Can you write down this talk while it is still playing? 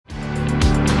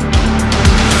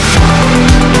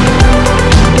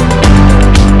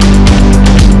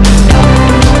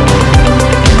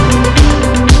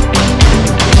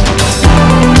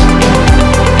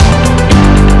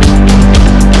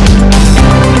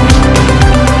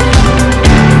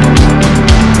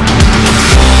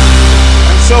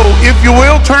If you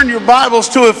will, turn your Bibles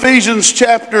to Ephesians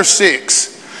chapter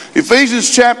 6.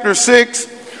 Ephesians chapter 6,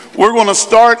 we're going to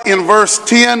start in verse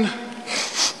 10.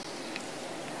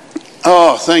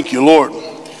 Oh, thank you, Lord.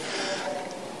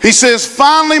 He says,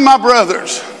 "Finally, my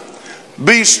brothers,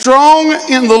 be strong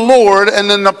in the Lord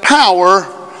and in the power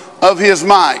of his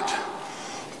might.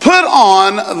 Put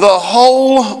on the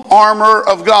whole armor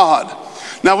of God."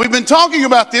 Now, we've been talking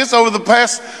about this over the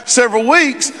past several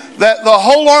weeks, that the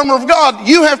whole armor of God,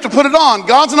 you have to put it on.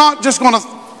 God's not just going to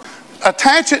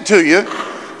attach it to you.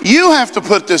 You have to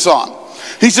put this on.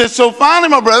 He says, "So finally,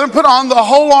 my brethren, put on the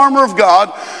whole armor of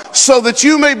God so that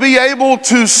you may be able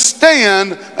to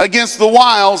stand against the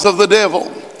wiles of the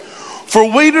devil. For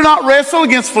we do not wrestle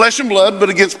against flesh and blood,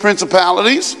 but against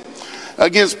principalities,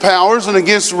 against powers, and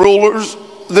against rulers,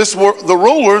 the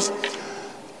rulers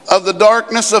of the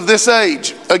darkness of this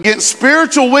age, against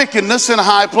spiritual wickedness in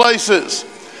high places.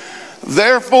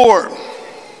 Therefore,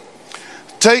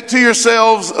 take to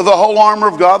yourselves the whole armor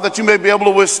of God, that you may be able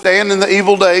to withstand in the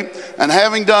evil day. And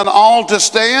having done all to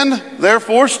stand,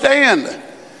 therefore stand.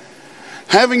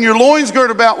 Having your loins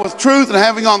girt about with truth, and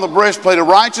having on the breastplate of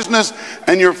righteousness,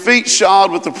 and your feet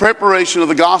shod with the preparation of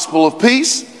the gospel of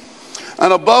peace.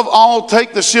 And above all,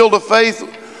 take the shield of faith,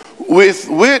 with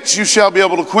which you shall be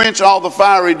able to quench all the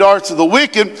fiery darts of the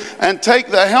wicked, and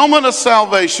take the helmet of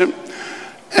salvation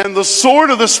and the sword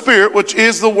of the Spirit, which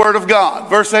is the word of God."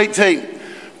 Verse 18,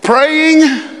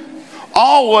 "Praying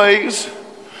always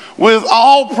with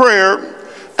all prayer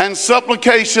and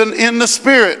supplication in the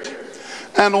Spirit,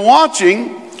 and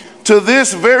watching to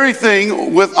this very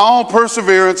thing with all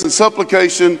perseverance and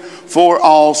supplication for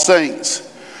all saints."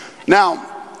 Now,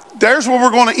 there's where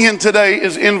we're going to end today,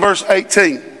 is in verse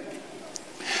 18.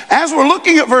 As we're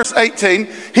looking at verse 18,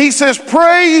 he says,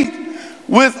 pray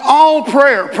with all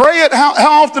prayer. Pray it.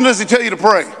 How often does he tell you to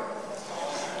pray?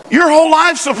 Your whole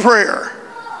life's a prayer.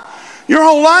 Your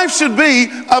whole life should be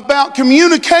about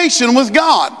communication with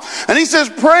God. And he says,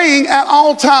 praying at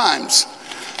all times.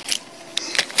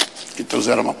 Get those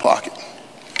out of my pocket.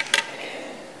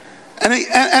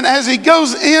 And as he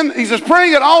goes in, he says,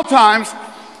 praying at all times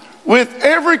with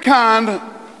every kind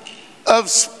of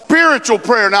spiritual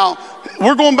prayer. Now,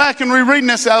 we're going back and rereading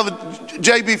this out of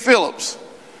J.B. Phillips.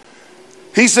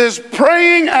 He says,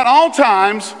 praying at all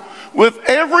times with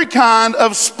every kind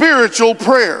of spiritual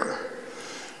prayer.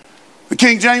 The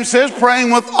King James says,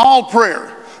 praying with all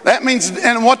prayer. That means,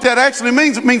 and what that actually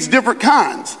means, it means different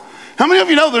kinds. How many of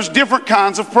you know there's different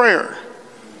kinds of prayer?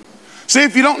 See,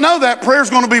 if you don't know that, prayer's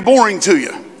going to be boring to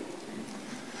you.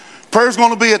 Prayer's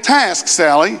going to be a task,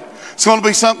 Sally. It's going to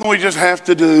be something we just have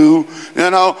to do. You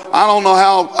know, I don't know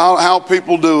how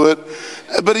people do it.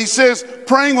 But he says,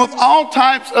 praying with all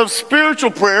types of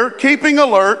spiritual prayer, keeping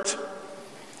alert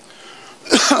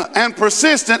and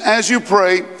persistent as you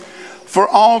pray for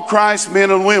all Christ's men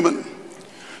and women.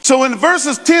 So in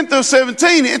verses 10 through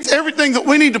 17, it's everything that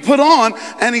we need to put on.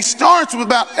 And he starts with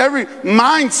about every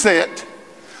mindset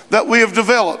that we have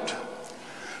developed.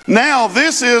 Now,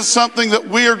 this is something that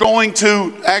we are going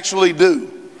to actually do.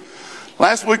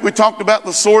 Last week we talked about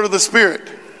the sword of the Spirit,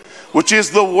 which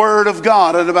is the Word of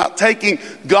God, and about taking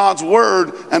God's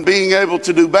Word and being able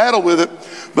to do battle with it.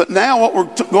 But now what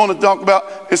we're going to talk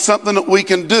about is something that we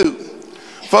can do.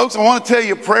 Folks, I want to tell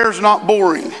you, prayer's not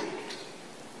boring.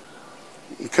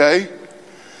 Okay?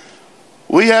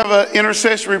 We have an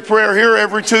intercessory prayer here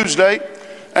every Tuesday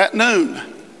at noon.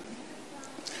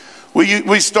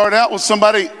 We start out with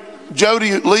somebody, Jody,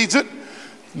 who leads it.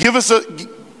 Give us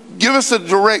a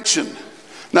direction.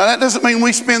 Now, that doesn't mean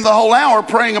we spend the whole hour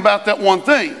praying about that one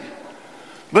thing,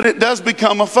 but it does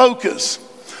become a focus.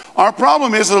 Our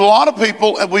problem is that a lot of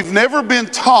people, we've never been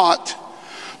taught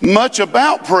much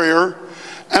about prayer,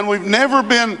 and we've never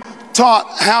been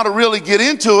taught how to really get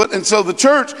into it, and so the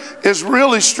church is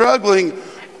really struggling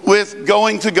with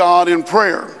going to God in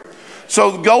prayer.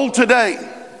 So the goal today,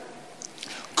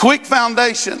 quick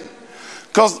foundation,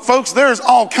 because folks, there's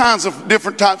all kinds of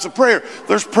different types of prayer.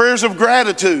 There's prayers of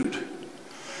gratitude.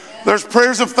 There's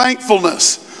prayers of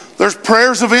thankfulness. There's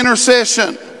prayers of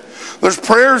intercession. There's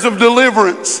prayers of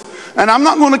deliverance. And I'm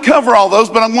not going to cover all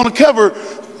those, but I'm going to cover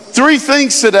three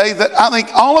things today that I think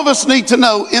all of us need to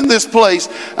know in this place.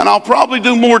 And I'll probably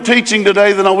do more teaching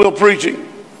today than I will preaching.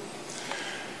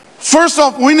 First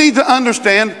off, we need to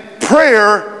understand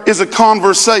prayer is a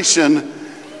conversation,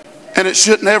 and it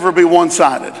should never be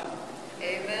one-sided.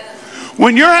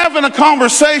 When you're having a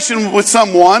conversation with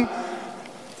someone,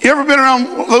 you ever been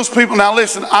around those people? Now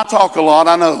listen, I talk a lot,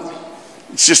 I know.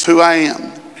 It's just who I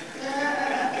am.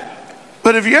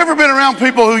 But have you ever been around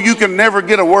people who you can never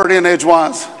get a word in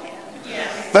edgewise?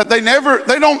 That they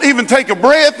don't even take a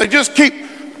breath, they just keep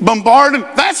bombarding.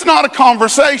 That's not a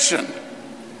conversation.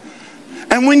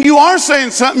 And when you are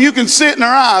saying something, you can see it in their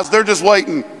eyes. They're just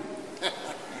waiting.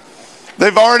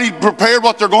 They've already prepared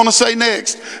what they're going to say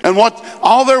next. And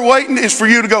all they're waiting is for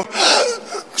you to go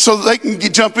so they can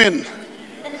jump in.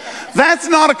 That's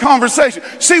not a conversation.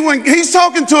 See, when he's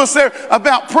talking to us there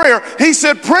about prayer, he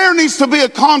said prayer needs to be a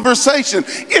conversation.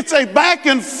 It's a back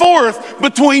and forth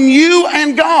between you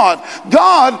and God.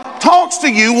 God talks to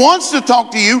you, wants to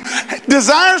talk to you,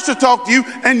 desires to talk to you,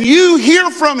 and you hear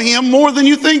from him more than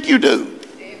you think you do.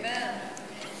 Amen.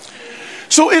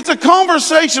 So it's a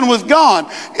conversation with God.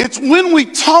 It's when we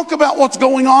talk about what's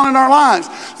going on in our lives.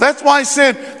 That's why I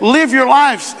said, live your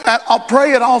lives. I'll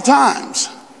pray at all times.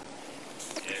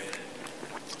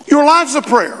 Your life's a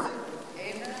prayer.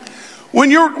 When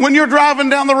you're driving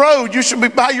down the road, you should be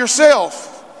by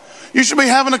yourself. You should be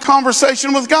having a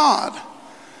conversation with God.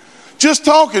 Just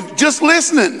talking, just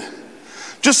listening.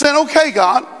 Just saying, okay,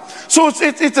 God. So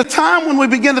it's a time when we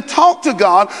begin to talk to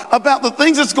God about the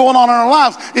things that's going on in our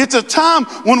lives. It's a time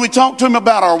when we talk to him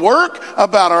about our work,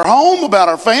 about our home, about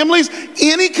our families.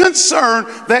 Any concern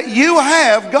that you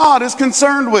have, God is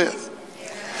concerned with.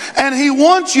 And he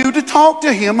wants you to talk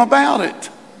to him about it.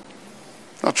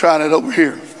 I'll try that over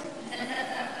here.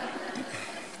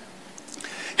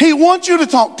 He wants you to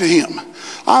talk to him.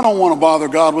 I don't want to bother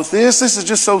God with this. This is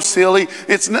just so silly.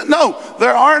 No,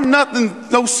 there are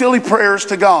no silly prayers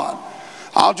to God.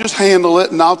 I'll just handle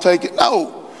it and I'll take it.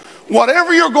 No.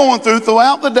 Whatever you're going through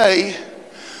throughout the day,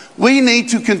 we need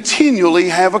to continually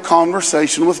have a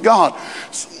conversation with God.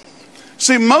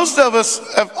 See, most of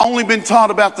us have only been taught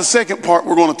about the second part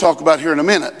we're going to talk about here in a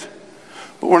minute.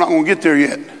 But we're not going to get there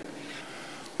yet.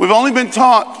 We've only been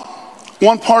taught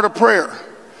one part of prayer.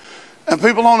 And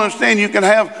people don't understand you can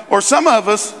have, or some of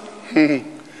us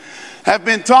have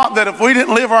been taught that if we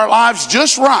didn't live our lives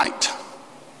just right,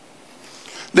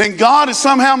 then God is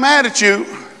somehow mad at you.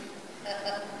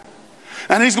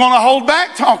 And he's going to hold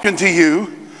back talking to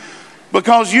you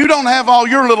because you don't have all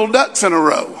your little ducks in a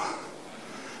row.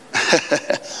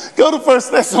 Go to 1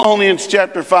 Thessalonians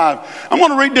chapter 5. I'm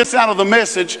going to read this out of the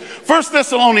Message. 1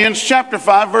 Thessalonians chapter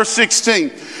 5, verse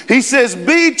 16. He says,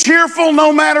 be cheerful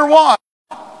no matter what.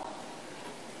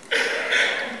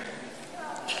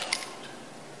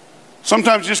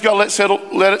 Sometimes you just got to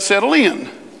let it settle in.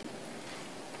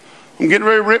 I'm getting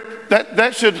ready to rip.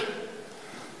 That should,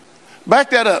 back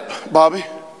that up, Bobby.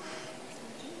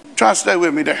 Try to stay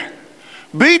with me there.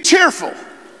 Be cheerful.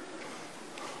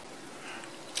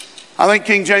 I think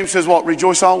King James says what?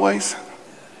 Rejoice always.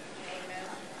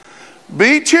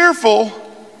 Be cheerful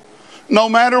no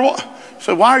matter what.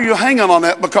 So why are you hanging on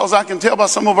that? Because I can tell by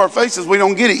some of our faces we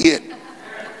don't get it yet.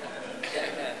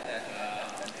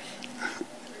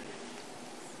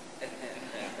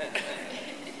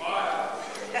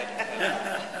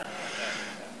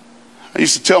 I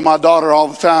used to tell my daughter all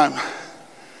the time. I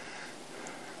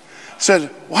said,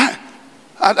 why?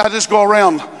 I just go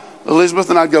around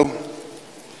Elizabeth and I'd go,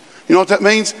 you know what that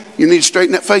means? You need to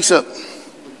straighten that face up.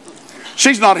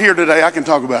 She's not here today. I can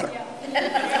talk about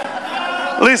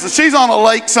her. Listen, she's on a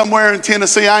lake somewhere in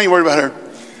Tennessee. I ain't worried about her.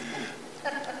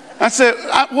 I said,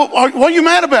 what are you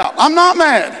mad about? I'm not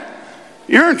mad.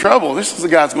 You're in trouble. This is the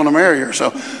guy that's going to marry her.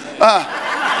 So, well,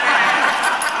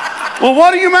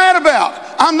 what are you mad about?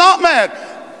 I'm not mad.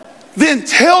 Then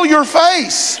tell your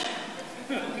face.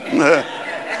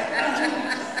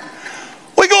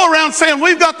 We go around saying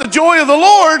we've got the joy of the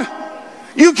Lord.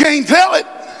 You can't tell it.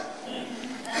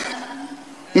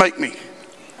 Make me.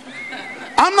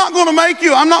 I'm not going to make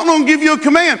you. I'm not going to give you a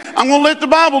command. I'm going to let the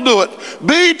Bible do it.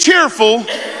 Be cheerful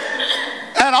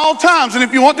at all times. And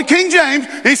if you want the King James,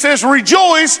 he says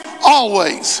rejoice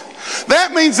always.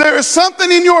 That means there is something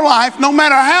in your life, no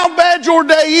matter how bad your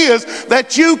day is,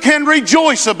 that you can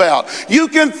rejoice about. You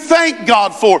can thank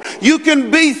God for. You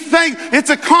can be thankful.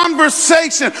 It's a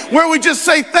conversation where we just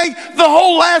say thank. The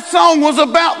whole last song was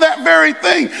about that very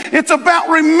thing. It's about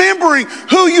remembering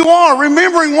who you are,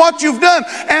 remembering what you've done,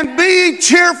 and be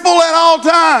cheerful at all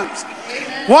times.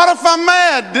 Amen. What if I'm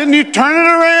mad? Didn't you turn it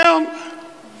around?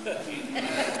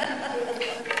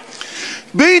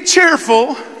 Be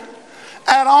cheerful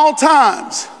at all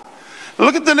times.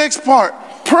 Look at the next part.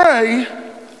 Pray.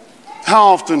 How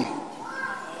often?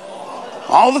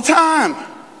 All the time.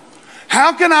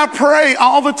 How can I pray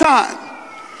all the time?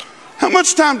 How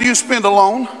much time do you spend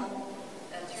alone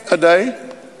a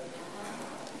day?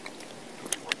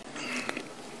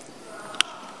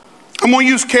 I'm going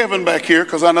to use Kevin back here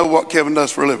because I know what Kevin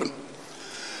does for a living.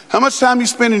 How much time do you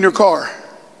spend in your car?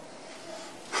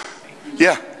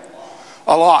 Yeah,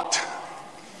 a lot.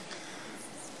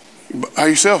 By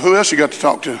yourself, who else you got to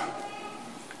talk to?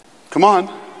 Come on.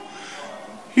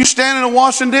 You standing and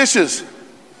washing dishes.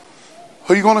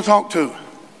 Who are you going to talk to?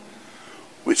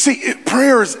 See,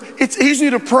 prayer is, it's easy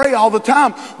to pray all the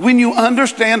time when you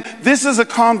understand this is a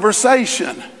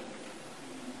conversation.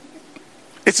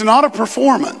 It's not a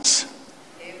performance.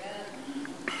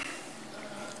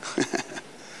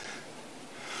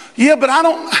 Yeah, but how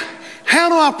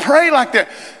do I pray like that?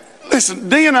 Listen,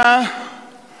 Dee and I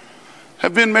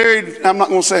have been married, I'm not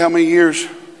going to say how many years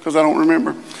because I don't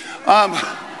remember.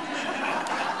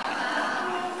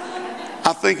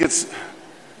 I think it's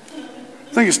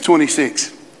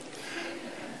 26.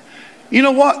 You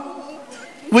know what?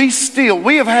 We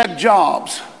have had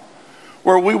jobs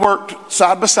where we worked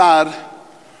side by side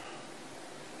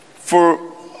for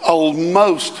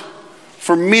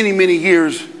many, many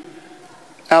years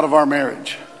out of our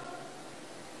marriage.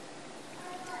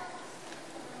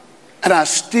 And I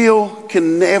still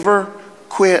can never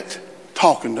quit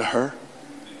talking to her.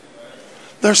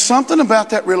 There's something about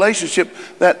that relationship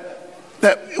that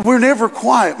we're never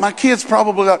quiet. My kids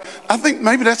probably I think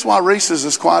maybe that's why Reese is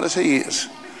as quiet as he is.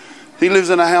 He lives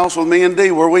in a house with me and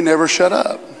Dee where we never shut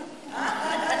up.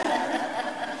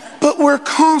 But we're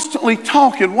constantly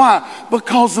talking. Why?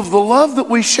 Because of the love that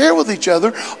we share with each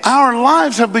other. Our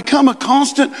lives have become a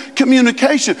constant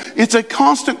communication. It's a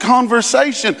constant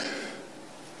conversation.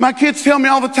 My kids tell me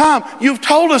all the time, you've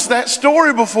told us that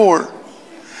story before.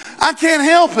 I can't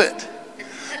help it.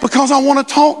 Because I want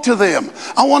to talk to them.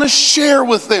 I want to share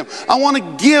with them. I want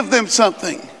to give them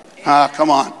something. Come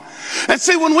on. And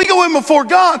see, when we go in before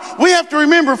God, we have to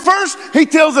remember first, he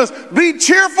tells us, be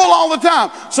cheerful all the time.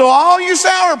 So all you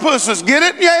sourpusses, get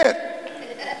it yet?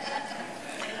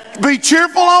 Be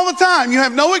cheerful all the time. You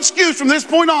have no excuse from this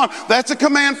point on. That's a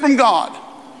command from God.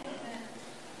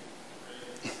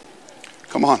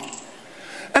 Come on.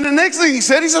 And the next thing he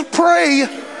said, he says, pray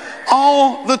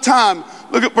all the time.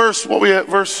 Look at the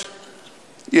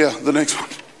next one.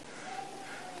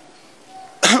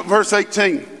 Verse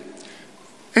 18.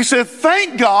 He said,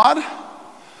 thank God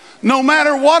no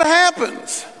matter what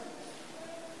happens.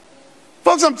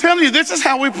 Folks, I'm telling you, this is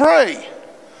how we pray.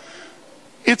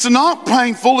 It's not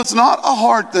painful. It's not a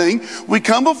hard thing. We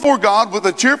come before God with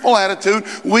a cheerful attitude.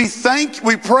 We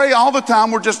pray all the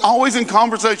time. We're just always in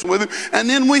conversation with him. And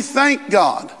then we thank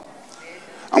God.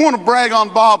 I want to brag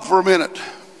on Bob for a minute.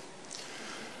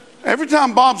 Every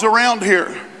time Bob's around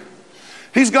here,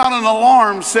 he's got an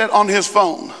alarm set on his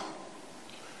phone.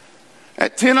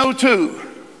 At 10:02,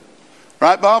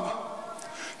 right, Bob?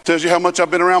 Tells you how much I've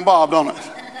been around Bob, don't it?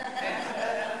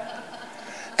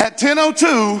 At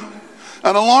 10:02,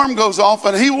 an alarm goes off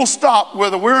and he will stop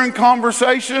whether we're in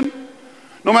conversation,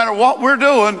 no matter what we're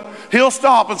doing, he'll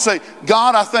stop and say,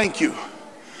 God, I thank you.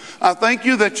 I thank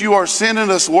you that you are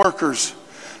sending us workers.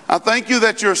 I thank you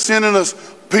that you're sending us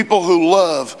people who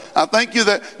love. I thank you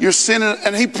that you're sending,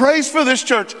 and he prays for this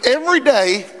church every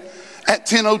day at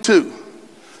 10:02.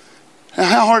 And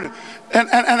how hard, and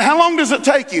how long does it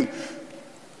take him?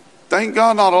 Thank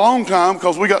God not a long time,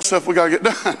 because we got stuff we got to get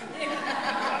done.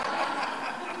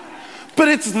 But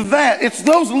it's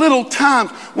those little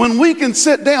times when we can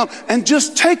sit down and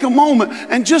just take a moment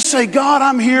and just say, God,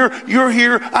 I'm here, you're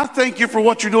here. I thank you for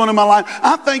what you're doing in my life.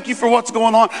 I thank you for what's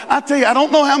going on. I tell you, I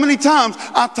don't know how many times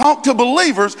I talk to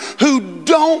believers who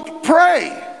don't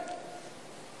pray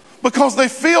because they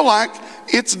feel like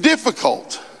it's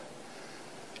difficult.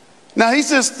 Now he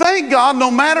says, thank God no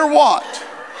matter what.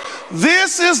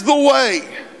 This is the way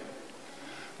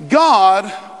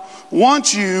God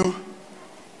wants you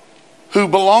who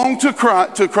belong to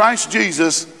Christ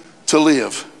Jesus to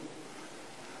live.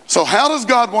 So how does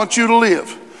God want you to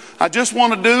live? I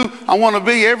want to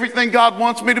be everything God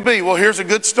wants me to be. Well, here's a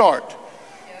good start.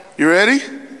 You ready?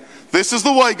 This is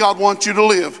the way God wants you to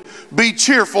live. Be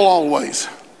cheerful always.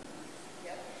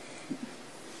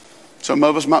 Some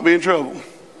of us might be in trouble.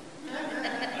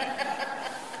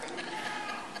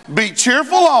 Be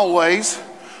cheerful always,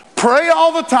 pray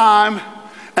all the time,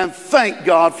 and thank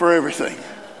God for everything.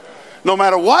 No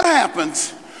matter what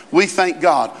happens, we thank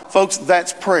God. Folks,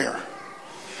 that's prayer.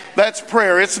 That's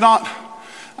prayer. It's not,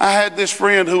 I had this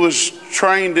friend who was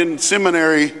trained in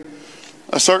seminary,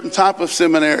 a certain type of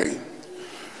seminary.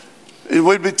 And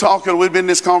we'd be in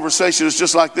this conversation, it's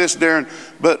just like this, Darren,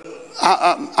 but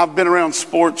I've been around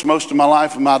sports most of my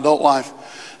life, in my adult life.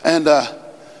 And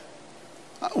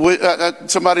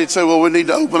somebody would say, well, we need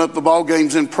to open up the ball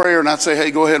games in prayer. And I'd say,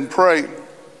 hey, go ahead and pray.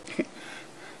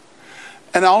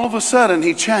 And all of a sudden,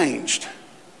 he changed.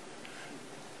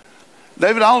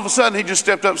 David, all of a sudden, he just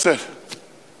stepped up and said,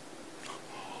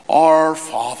 Our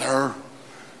Father.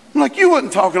 I'm like, you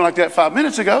wasn't talking like that 5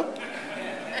 minutes ago.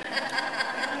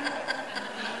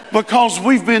 Because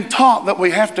we've been taught that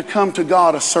we have to come to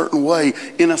God a certain way,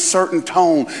 in a certain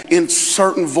tone, in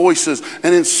certain voices,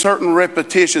 and in certain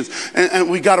repetitions. And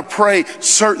we got to pray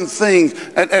certain things.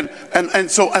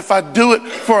 And so if I do it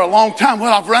for a long time,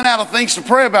 well, I've run out of things to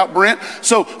pray about, Brent.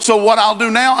 So what I'll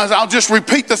do now is I'll just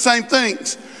repeat the same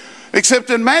things. Except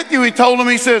in Matthew, he told them,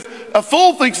 he says, a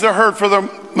fool thinks they're heard for their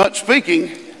much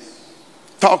speaking,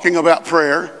 talking about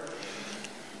prayer.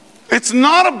 It's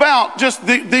not about just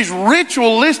these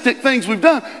ritualistic things we've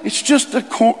done. It's just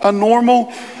a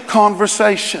normal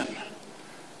conversation.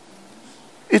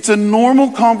 It's a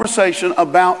normal conversation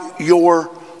about your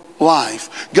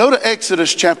life. Go to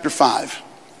Exodus chapter 5.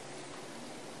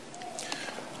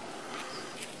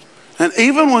 And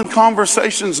even when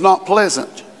conversation's not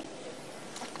pleasant,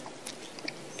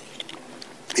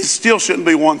 it still shouldn't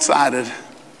be one-sided.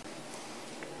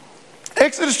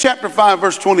 Exodus chapter 5,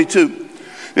 verse 22.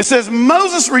 It says,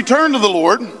 Moses returned to the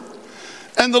Lord,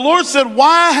 and the Lord said,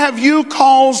 why have you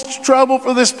caused trouble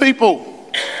for this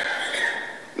people?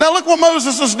 Now look what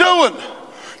Moses is doing.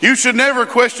 You should never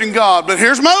question God. But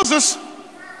here's Moses.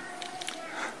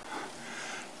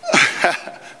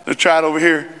 Let's try it over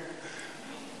here.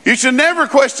 You should never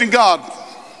question God.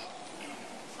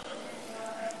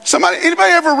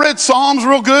 Anybody ever read Psalms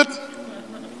real good?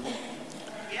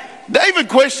 David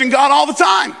questioned God all the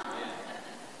time.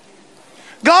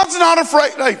 God's not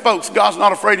afraid. Hey, folks, God's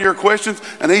not afraid of your questions,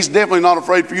 and he's definitely not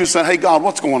afraid for you to say, hey, God,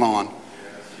 what's going on?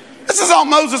 This is all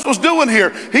Moses was doing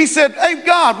here. He said, hey,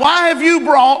 God, why have you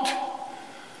brought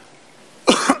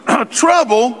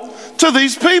trouble to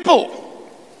these people?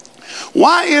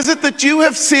 Why is it that you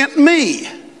have sent me?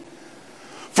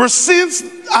 For since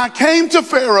I came to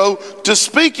Pharaoh to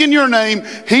speak in your name,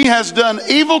 he has done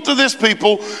evil to this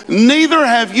people, neither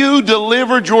have you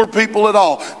delivered your people at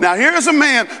all. Now here's a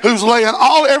man who's laying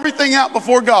everything out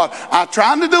before God. I'm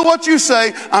trying to do what you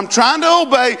say, I'm trying to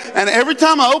obey, and every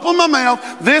time I open my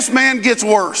mouth, this man gets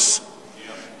worse.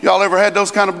 Y'all ever had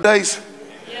those kind of days?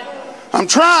 I'm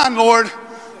trying, Lord.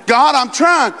 God, I'm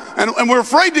trying. And we're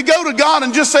afraid to go to God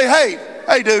and just say,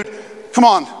 hey dude, come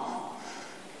on.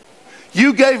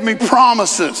 You gave me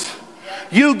promises.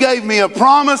 You gave me a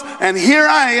promise, and here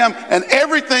I am, and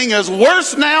everything is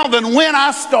worse now than when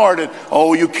I started.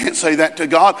 Oh, you can't say that to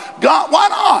God. God, why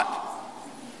not?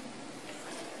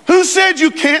 Who said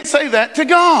you can't say that to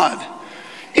God?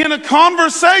 In a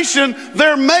conversation,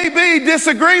 there may be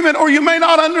disagreement, or you may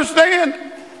not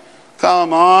understand.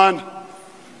 Come on.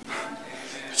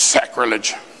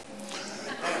 Sacrilege.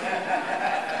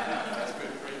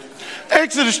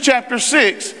 Exodus chapter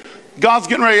 6. God's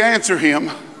getting ready to answer him.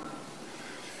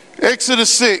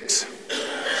 Exodus 6.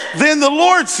 Then the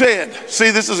Lord said,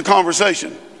 see, this is a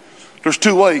conversation. There's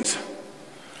two ways.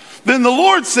 Then the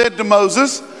Lord said to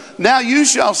Moses, now you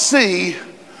shall see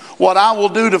what I will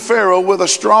do to Pharaoh. With a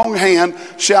strong hand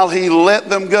shall he let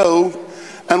them go,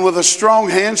 and with a strong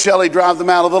hand shall he drive them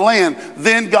out of the land.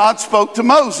 Then God spoke to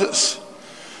Moses.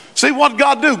 See what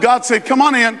God do? God said, come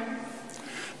on in.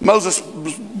 Moses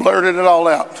blurted it all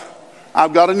out.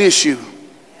 I've got an issue.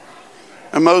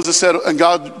 And Moses said, and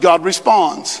God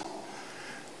responds.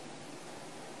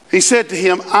 He said to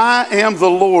him, I am the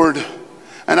Lord,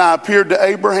 and I appeared to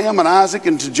Abraham and Isaac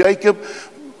and to Jacob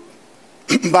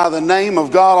by the name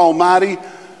of God Almighty,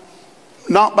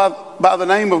 not by the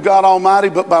name of God Almighty,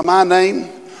 but by my name.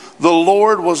 The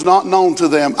Lord was not known to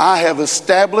them. I have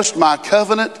established my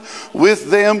covenant with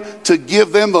them to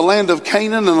give them the land of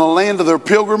Canaan and the land of their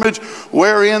pilgrimage,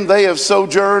 wherein they have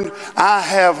sojourned. I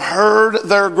have heard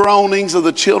their groanings of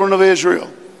the children of Israel.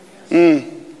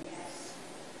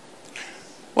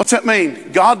 What's that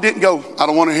mean? God didn't go, I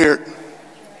don't want to hear it.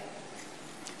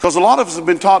 Because a lot of us have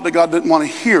been taught that God didn't want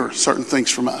to hear certain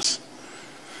things from us.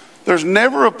 There's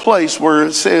never a place where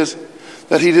it says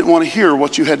that he didn't want to hear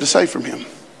what you had to say from him.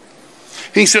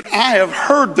 He said, I have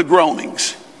heard the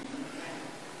groanings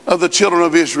of the children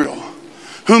of Israel,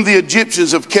 whom the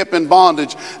Egyptians have kept in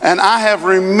bondage, and I have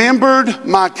remembered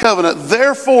my covenant.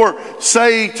 Therefore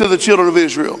say to the children of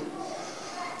Israel,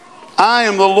 I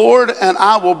am the Lord, and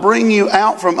I will bring you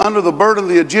out from under the burden of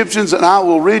the Egyptians, and I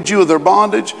will rid you of their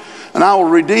bondage, and I will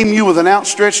redeem you with an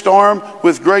outstretched arm,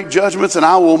 with great judgments, and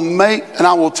I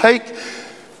will take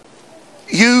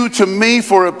you to me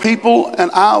for a people,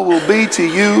 and I will be to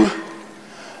you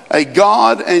a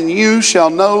God, and you shall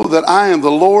know that I am the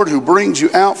Lord who brings you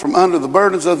out from under the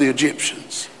burdens of the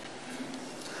Egyptians.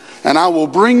 And I will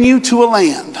bring you to a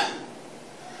land,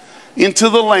 into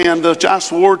the land which I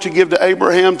swore to give to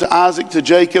Abraham, to Isaac, to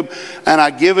Jacob, and I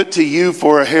give it to you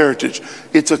for a heritage.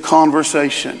 It's a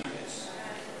conversation.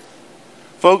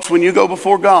 Folks, when you go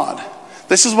before God,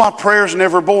 this is why prayer is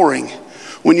never boring.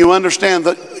 when you understand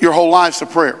that your whole life's a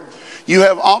prayer. You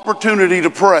have opportunity to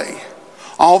pray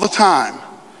all the time,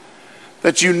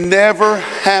 that you never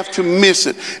have to miss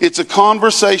it. It's a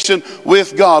conversation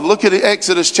with God. Look at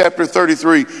Exodus chapter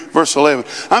 33, verse 11.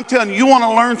 I'm telling you, you want to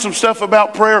learn some stuff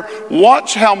about prayer?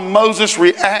 Watch how Moses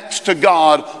reacts to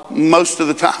God most of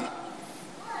the time.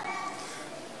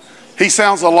 He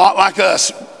sounds a lot like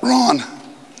us, Ron.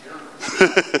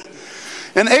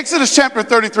 In Exodus chapter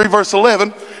 33, verse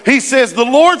 11, he says, the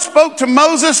Lord spoke to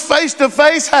Moses face to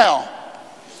face, how?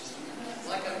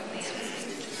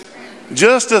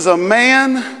 Just as a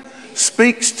man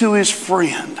speaks to his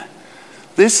friend.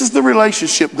 This is the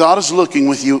relationship God is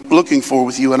looking for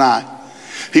with you and I.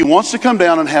 He wants to come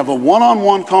down and have a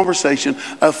one-on-one conversation,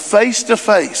 a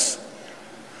face-to-face,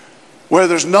 where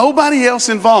there's nobody else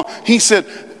involved. He said,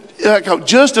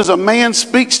 just as a man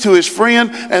speaks to his friend,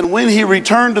 and when he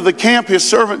returned to the camp, his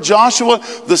servant Joshua,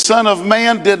 the son of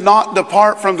man, did not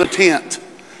depart from the tent.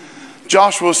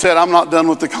 Joshua said, I'm not done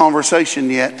with the conversation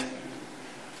yet.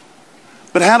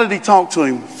 But how did he talk to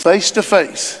him? Face to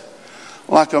face,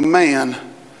 like a man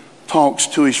talks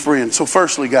to his friend. So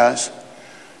firstly, guys,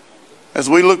 as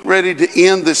we look ready to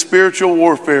end this spiritual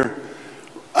warfare,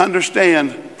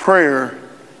 understand prayer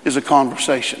is a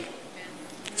conversation.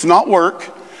 It's not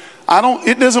work.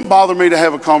 It doesn't bother me to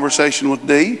have a conversation with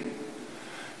Dee.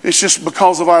 It's just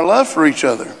because of our love for each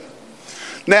other.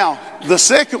 Now, the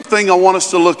second thing I want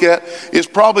us to look at is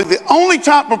probably the only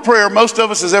type of prayer most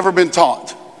of us has ever been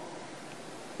taught.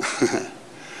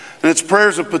 And it's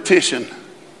prayers of petition.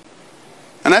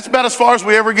 And that's about as far as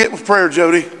we ever get with prayer,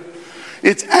 Jody.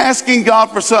 It's asking God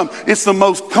for something. It's the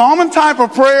most common type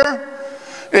of prayer.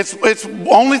 It's the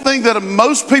only thing that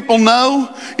most people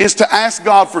know is to ask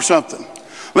God for something.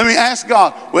 Let me ask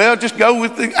God. Well, just go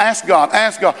with the ask God,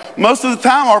 ask God. Most of the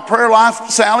time our prayer life,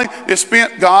 Sally, is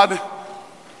spent, God,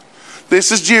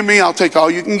 this is Jimmy, I'll take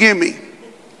all you can give me.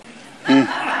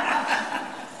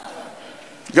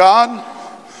 God,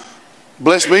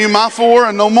 bless me and my four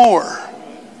and no more.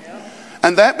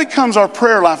 And that becomes our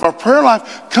prayer life. Our prayer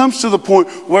life comes to the point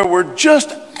where we're just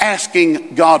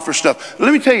asking God for stuff.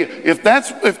 Let me tell you, if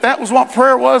that was what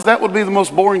prayer was, that would be the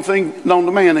most boring thing known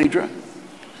to man, Idra.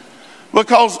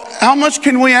 Because how much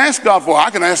can we ask God for?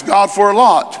 I can ask God for a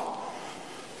lot.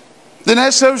 Then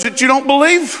that shows that you don't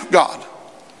believe God.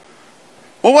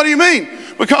 Well, what do you mean?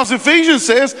 Because Ephesians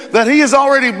says that He has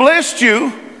already blessed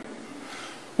you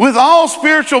with all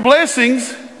spiritual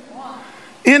blessings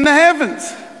in the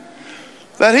heavens.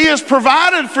 That He has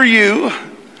provided for you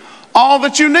all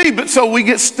that you need. But so we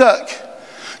get stuck.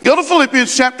 Go to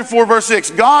Philippians chapter 4, verse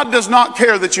 6. God does not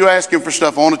care that you ask Him for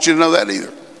stuff. I want you to know that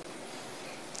either.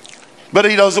 But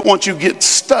He doesn't want you to get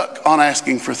stuck on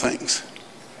asking for things.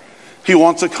 He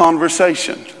wants a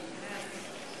conversation.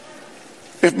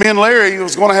 If me and Larry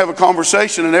was going to have a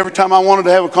conversation, and every time I wanted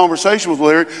to have a conversation with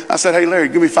Larry, I said, hey Larry,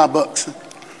 give me $5.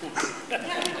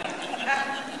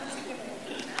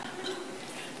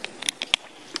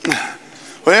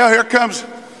 Well,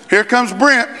 here comes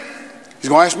Brent. He's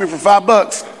going to ask me for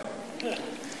 $5.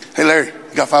 Hey Larry,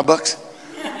 you got $5?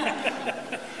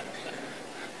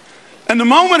 And the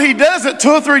moment he does it 2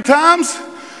 or 3 times,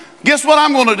 guess what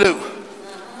I'm going to do?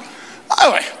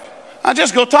 I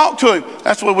just go talk to him.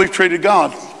 That's the way we've treated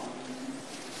God.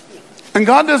 And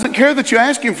God doesn't care that you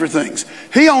ask Him for things.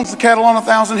 He owns the cattle on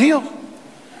 1,000 hills.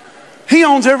 He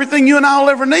owns everything you and I will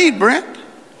ever need, Brent.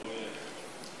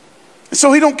 And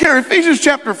so He don't care. Ephesians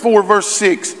chapter 4, verse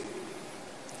 6.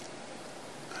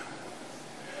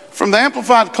 From the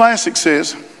Amplified Classic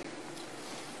says,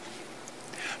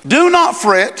 do not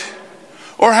fret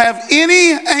or have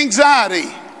any anxiety.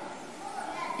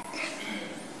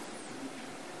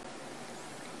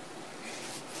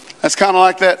 That's kind of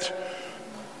like that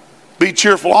be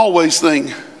cheerful always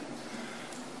thing.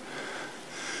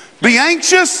 Be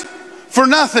anxious for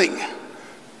nothing.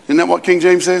 Isn't that what King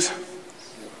James says?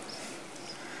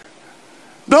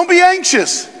 Don't be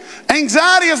anxious.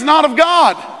 Anxiety is not of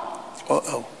God.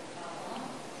 Uh-oh.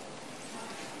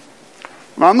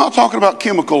 Now, I'm not talking about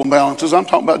chemical imbalances. I'm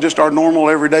talking about just our normal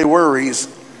everyday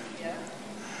worries.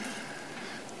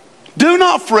 Do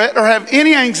not fret or have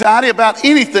any anxiety about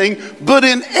anything, but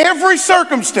in every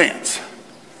circumstance,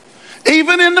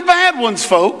 even in the bad ones,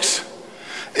 folks,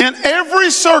 in every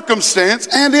circumstance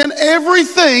and in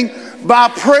everything, by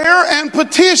prayer and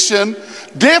petition,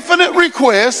 definite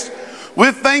requests,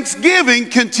 with thanksgiving,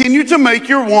 continue to make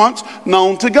your wants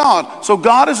known to God. So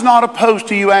God is not opposed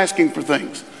to you asking for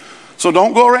things. So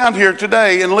don't go around here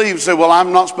today and leave and say, well,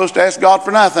 I'm not supposed to ask God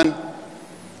for nothing.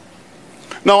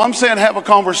 No, I'm saying have a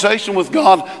conversation with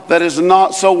God that is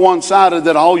not so one-sided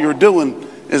that all you're doing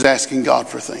is asking God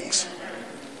for things.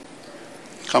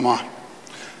 Come on.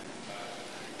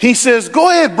 He says,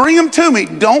 go ahead, bring them to me.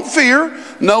 Don't fear,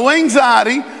 no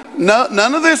anxiety,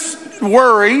 none of this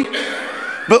worry,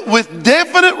 but with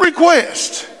definite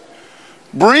request,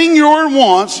 bring your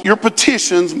wants, your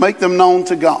petitions, make them known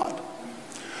to God.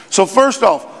 So first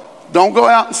off, don't go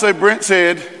out and say, Brent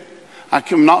said,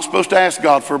 I'm not supposed to ask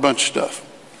God for a bunch of stuff.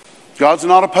 God's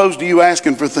not opposed to you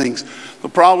asking for things. The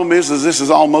problem is this is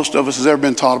all most of us has ever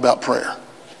been taught about prayer.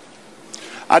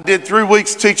 I did 3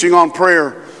 weeks teaching on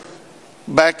prayer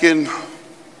back in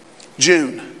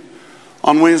June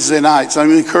on Wednesday nights. I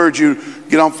encourage you to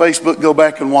get on Facebook, go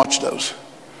back and watch those.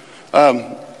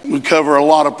 We cover a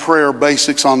lot of prayer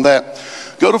basics on that.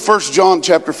 Go to 1 John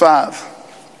chapter 5.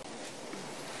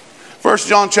 1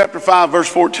 John chapter 5 verse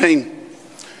 14.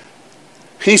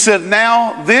 He said,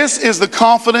 now this is the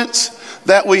confidence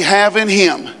that we have in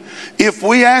him. If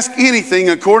we ask anything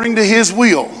according to his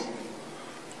will,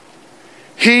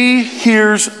 he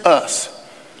hears us.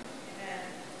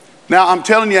 Now I'm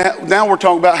telling you, now we're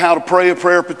talking about how to pray a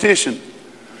prayer of petition.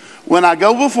 When I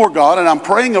go before God and I'm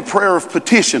praying a prayer of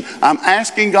petition, I'm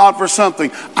asking God for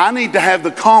something, I need to have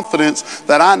the confidence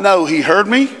that I know he heard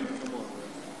me.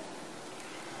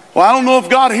 Well, I don't know if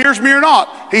God hears me or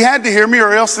not. He had to hear me,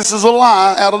 or else this is a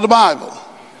lie out of the Bible.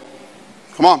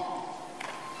 Come on.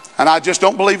 And I just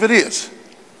don't believe it is.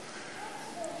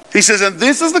 He says, and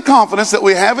this is the confidence that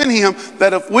we have in him,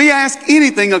 that if we ask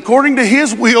anything according to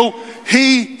his will,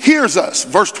 he hears us.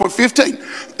 Verse 15.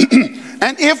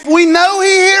 And if we know he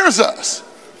hears us,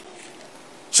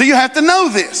 so you have to know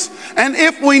this. And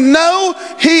if we know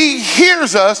he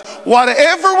hears us,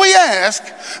 whatever we ask,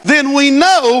 then we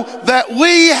know that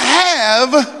we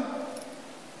have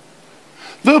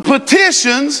the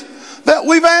petitions that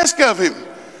we've asked of him.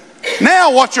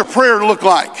 Now what's your prayer look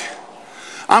like?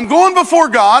 I'm going before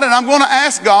God and I'm going to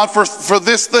ask God for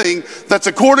this thing that's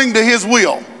according to his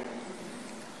will.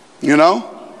 You know?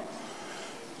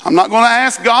 I'm not going to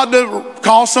ask God to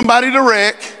cause somebody to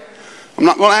wreck. I'm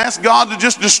not going to ask God to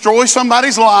just destroy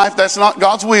somebody's life. That's not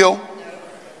God's will.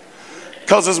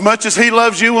 Because as much as he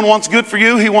loves you and wants good for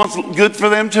you, he wants good for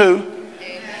them too.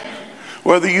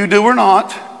 Whether you do or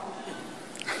not.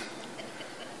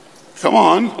 Come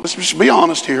on, let's just be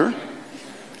honest here.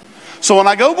 So when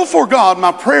I go before God,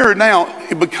 my prayer now,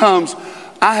 it becomes,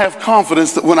 I have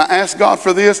confidence that when I ask God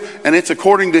for this, and it's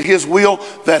according to his will,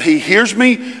 that he hears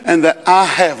me and that I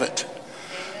have it.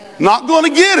 Not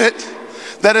going to get it,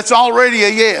 that it's already a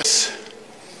yes.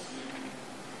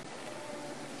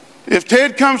 If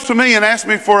Ted comes to me and asks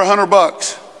me for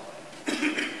 $100, I'm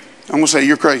going to say,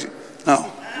 you're crazy.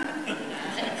 No.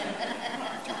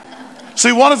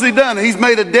 See, what has he done? He's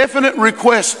made a definite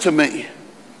request to me.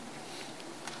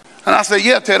 And I say,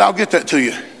 yeah, Ted, I'll get that to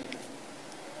you.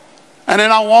 And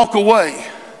then I walk away.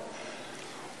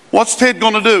 What's Ted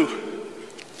going to do?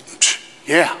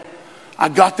 Yeah, I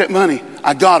got that money.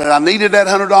 I got it. I needed that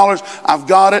 $100. I've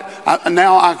got it.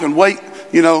 Now I can wait,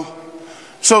 you know.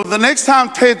 So the next time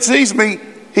Ted sees me,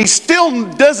 he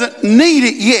still doesn't need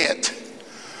it yet,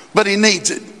 but he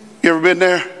needs it. You ever been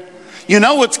there? You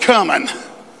know it's coming.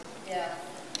 Yeah.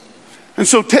 And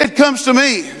so Ted comes to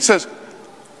me and says,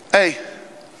 hey,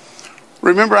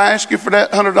 remember I asked you for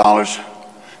that $100?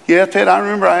 Yeah, Ted, I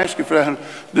remember I asked you for that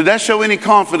 $100. Did that show any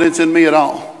confidence in me at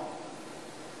all?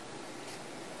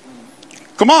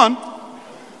 Come on.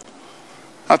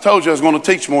 I told you I was going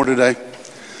to teach more today.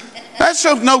 That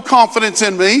shows no confidence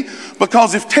in me,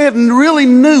 because if Ted really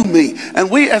knew me,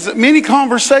 and we, as many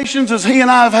conversations as he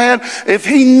and I have had, if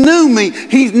he knew me,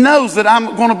 he knows that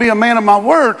I'm going to be a man of my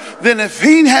word. Then if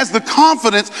he has the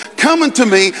confidence coming to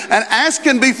me and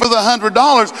asking me for the $100,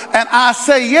 and I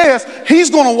say yes, he's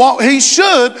going to walk. He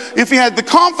should, if he had the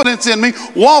confidence in me,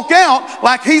 walk out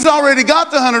like he's already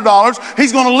got the $100.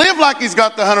 He's going to live like he's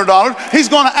got the $100. He's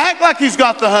going to act like he's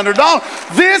got the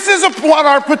 $100. This is what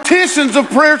our petitions of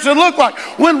prayer should look like.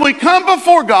 When we come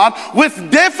before God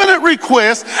with definite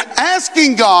requests,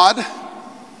 asking God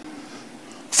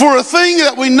for a thing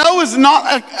that we know is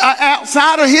not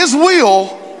outside of his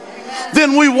will,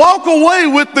 then we walk away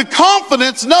with the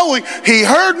confidence knowing he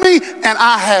heard me and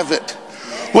I have it.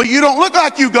 Well, you don't look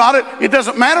like you got it. It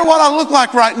doesn't matter what I look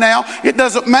like right now. It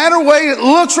doesn't matter the way it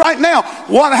looks right now.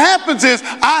 What happens is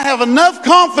I have enough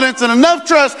confidence and enough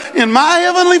trust in my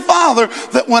Heavenly Father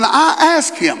that when I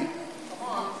ask him,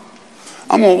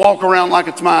 I'm going to walk around like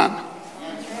it's mine.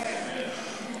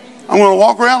 I'm going to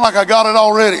walk around like I got it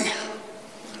already.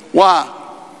 Why?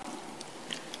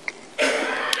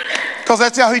 Because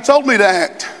that's how he told me to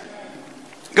act.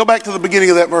 Go back to the beginning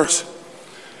of that verse.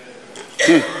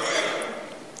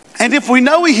 And if we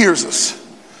know he hears us,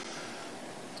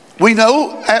 we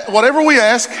know whatever we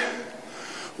ask,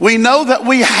 We know that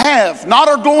we have, not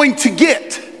are going to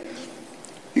get.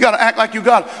 You got to act like you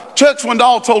got it. Chuck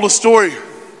Swindoll told a story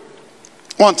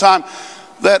one time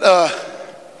that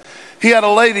he had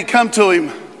a lady come to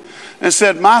him and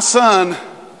said, my son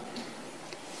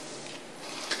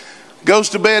goes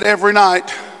to bed every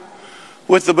night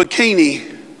with the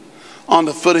bikini on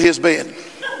the foot of his bed.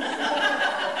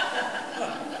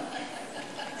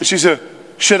 And she said,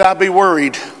 should I be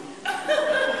worried?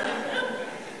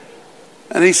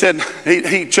 And he said,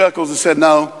 he chuckles and said,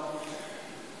 no.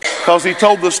 Because he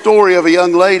told the story of a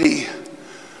young lady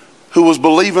who was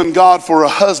believing God for a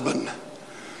husband,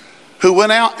 who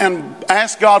went out and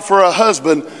asked God for a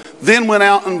husband, then went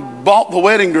out and bought the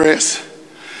wedding dress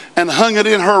and hung it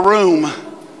in her room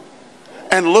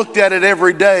and looked at it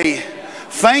every day,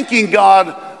 thanking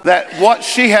God that what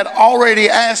she had already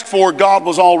asked for, God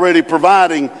was already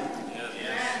providing.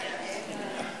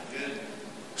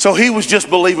 So he was just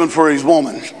believing for his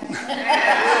woman.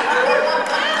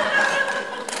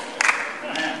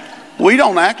 We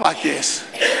don't act like this.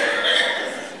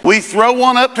 We throw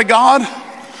one up to God.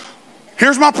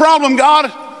 Here's my problem,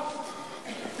 God.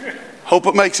 Hope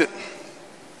it makes it.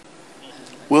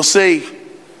 We'll see.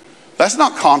 That's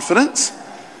not confidence.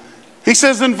 He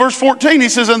says in verse 14, he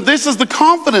says, and this is the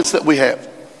confidence that we have.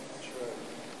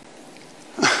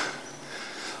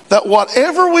 That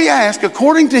whatever we ask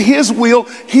according to his will,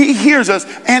 he hears us.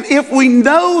 And if we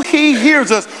know he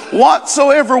hears us,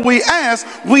 whatsoever we ask,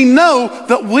 we know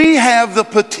that we have the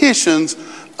petitions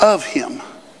of him.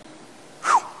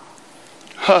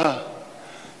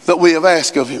 That we have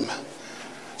asked of him.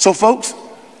 So folks,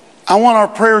 I want our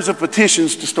prayers of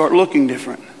petitions to start looking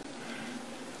different.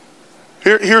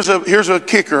 Here's a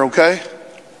kicker, okay?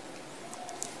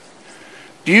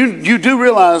 You do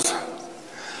realize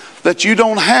that you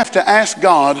don't have to ask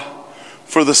God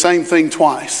for the same thing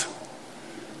twice.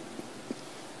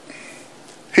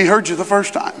 He heard you the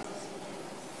first time.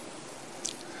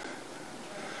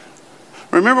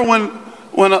 Remember when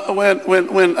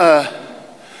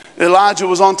Elijah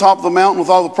was on top of the mountain with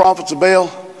all the prophets of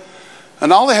Baal,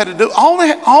 and all they had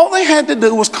to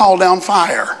do was call down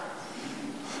fire.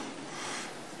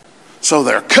 So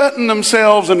they're cutting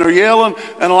themselves and they're yelling,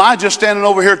 and Elijah's standing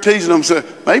over here teasing them, saying,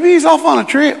 maybe he's off on a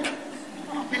trip.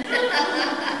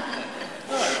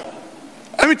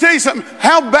 Let me tell you something.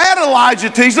 How bad Elijah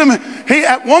teased them. He,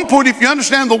 at one point, if you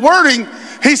understand the wording,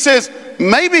 he says,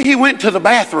 maybe he went to the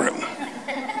bathroom.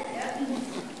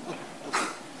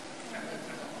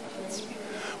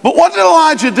 But what did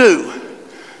Elijah do?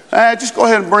 Just go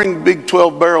ahead and bring big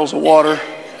 12 barrels of water.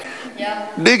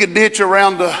 Yep. Dig a ditch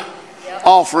around the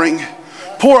offering.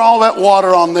 Pour all that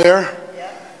water on there.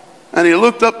 And he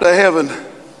looked up to heaven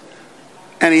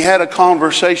and he had a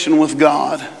conversation with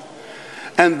God.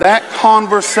 And that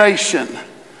conversation,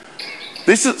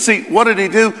 what did he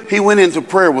do? He went into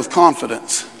prayer with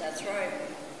confidence. That's right.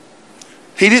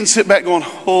 He didn't sit back going,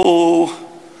 oh,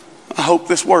 I hope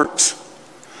this works.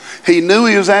 He knew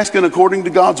he was asking according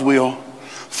to God's will.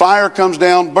 Fire comes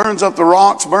down, burns up the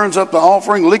rocks, burns up the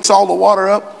offering, licks all the water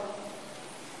up.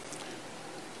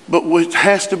 But it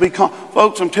has to be,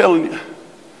 folks, I'm telling you,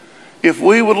 if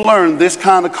we would learn this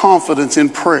kind of confidence in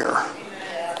prayer,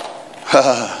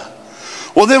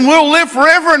 well, then we'll live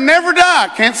forever and never die.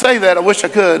 Can't say that. I wish I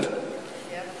could.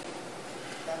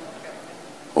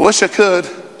 I wish I could,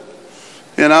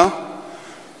 you know.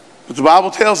 But the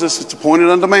Bible tells us it's appointed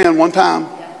unto man one time.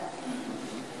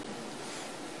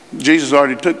 Jesus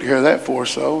already took care of that for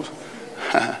us, so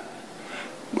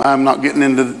I'm not getting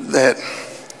into that.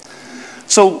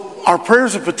 So our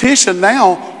prayers of petition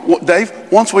now,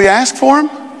 Dave, once we ask for them,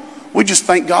 we just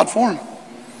thank God for them.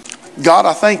 God,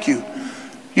 I thank you.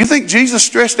 You think Jesus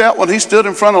stressed out when he stood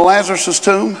in front of Lazarus'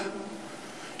 tomb?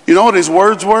 You know what his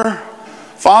words were?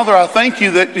 Father, I thank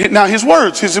you that, now his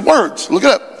words, look it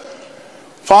up.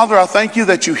 Father, I thank you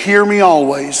that you hear me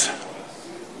always.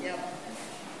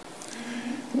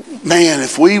 Man,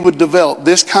 if we would develop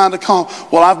this kind of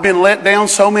well, I've been let down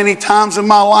so many times in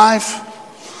my life.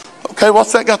 Okay,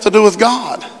 what's that got to do with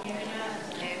God?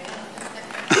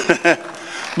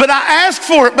 But I asked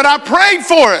for it, but I prayed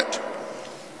for it.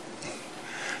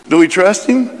 Do we trust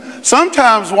him?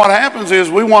 Sometimes what happens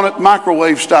is we want it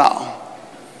microwave style.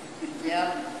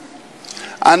 Yeah.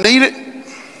 I need it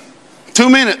 2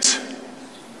 minutes.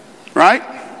 Right?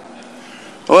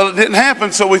 Well, it didn't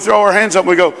happen, so we throw our hands up and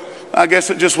we go, I guess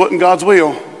it just wasn't God's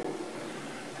will.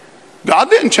 God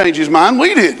didn't change his mind.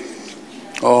 We did.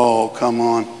 Oh, come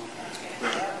on.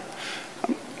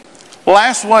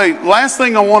 Last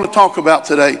thing I want to talk about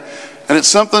today, and it's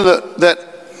something that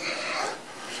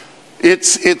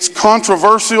it's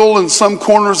controversial in some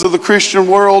corners of the Christian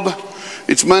world.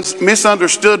 It's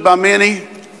misunderstood by many.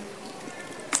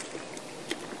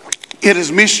 It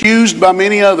is misused by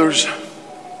many others.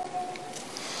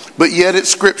 But yet it's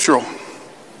scriptural.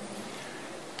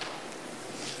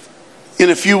 In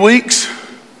a few weeks,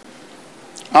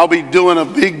 I'll be doing a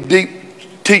big, deep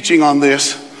teaching on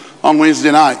this on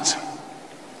Wednesday nights.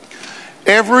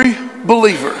 Every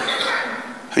believer,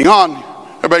 hang on,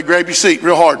 everybody grab your seat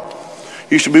real hard.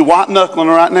 You should be white knuckling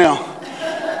right now.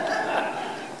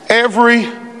 Every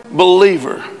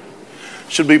believer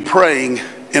should be praying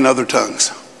in other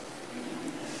tongues.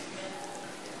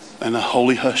 And a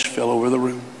holy hush fell over the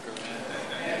room.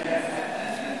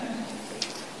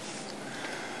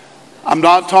 I'm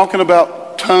not talking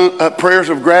about prayers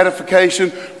of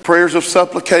gratification, prayers of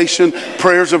supplication,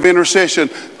 prayers of intercession.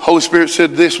 Holy Spirit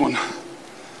said this one.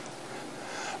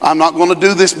 I'm not going to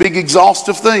do this big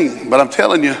exhaustive thing, but I'm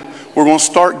telling you, we're going to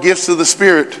start Gifts of the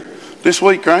Spirit this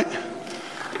week, right?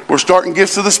 We're starting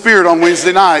Gifts of the Spirit on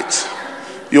Wednesday nights.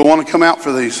 You'll want to come out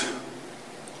for these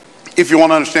if you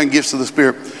want to understand Gifts of the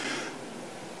Spirit.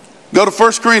 Go to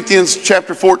 1 Corinthians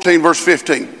chapter 14, verse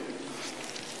 15.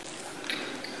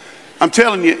 I'm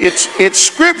telling you, it's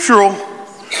scriptural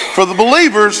for the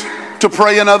believers to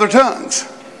pray in other tongues.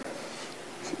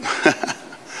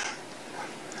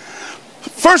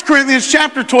 1 Corinthians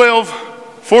chapter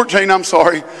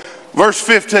 14, verse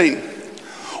 15.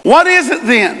 What is it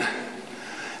then?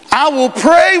 I will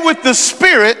pray with the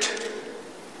Spirit,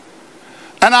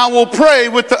 and I will pray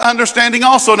with the understanding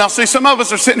also. Now see, some of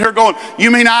us are sitting here going,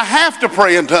 you mean I have to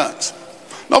pray in tongues?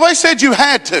 Nobody said you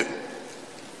had to.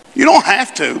 You don't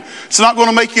have to. It's not going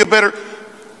to make you a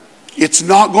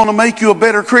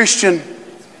better Christian.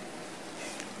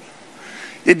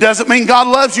 It doesn't mean God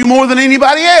loves you more than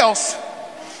anybody else.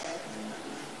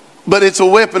 But it's a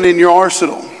weapon in your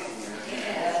arsenal.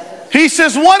 He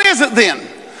says, what is it then?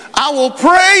 I will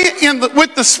pray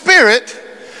with the Spirit,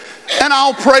 and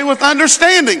I'll pray with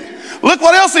understanding. Look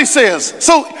what else he says.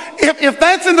 So if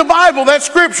that's in the Bible, that's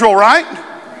scriptural, right?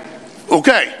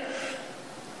 Okay.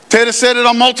 Ted has said it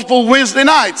on multiple Wednesday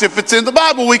nights. If it's in the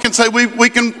Bible, we can say we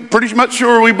can pretty much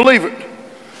sure we believe it.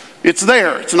 It's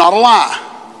there. It's not a lie.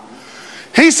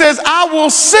 He says, I will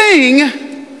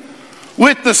sing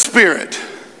with the Spirit,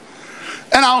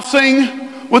 and I'll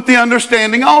sing with the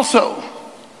understanding also.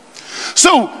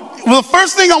 So the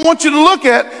first thing I want you to look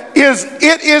at is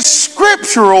it is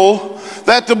scriptural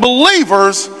that the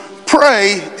believers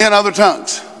pray in other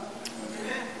tongues.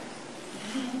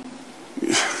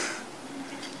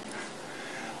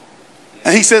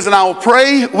 And he says, and I will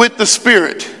pray with the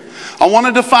Spirit. I want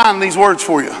to define these words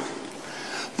for you.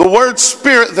 The word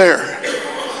Spirit there,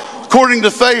 according to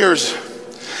Thayer's,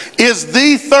 is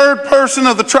the third person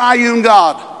of the triune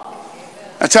God.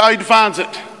 That's how he defines it.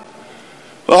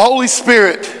 The Holy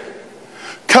Spirit,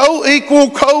 co-equal,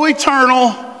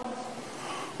 co-eternal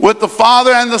with the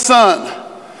Father and the Son.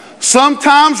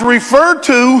 Sometimes referred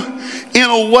to in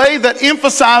a way that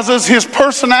emphasizes his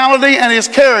personality and his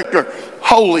character.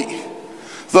 Holy.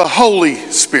 The Holy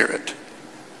Spirit.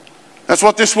 That's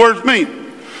what this word means.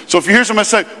 So if you hear somebody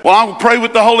say, well, I will pray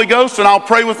with the Holy Ghost and I'll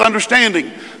pray with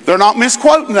understanding, they're not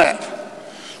misquoting that.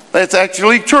 That's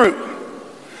actually true.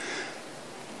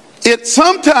 It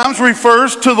sometimes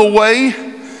refers to the way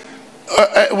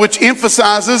which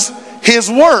emphasizes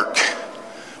his work.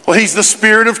 Well, he's the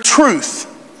Spirit of truth.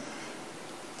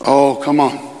 Oh, come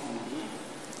on.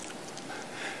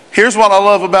 Here's what I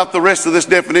love about the rest of this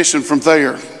definition from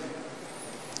Thayer.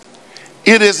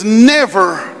 It is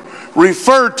never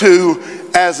referred to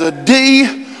as a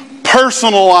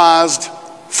depersonalized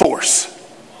force.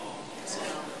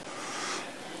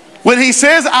 When he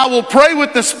says, I will pray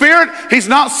with the Spirit, he's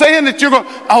not saying that you're going,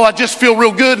 oh, I just feel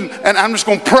real good and I'm just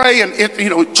going to pray and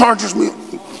it charges me.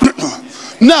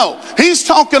 No, he's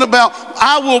talking about,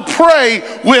 I will pray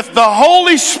with the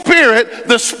Holy Spirit,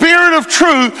 the Spirit of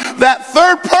truth, that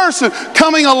third person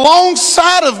coming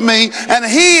alongside of me, and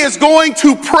he is going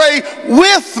to pray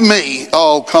with me.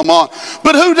 Oh, come on.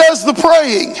 But who does the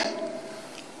praying?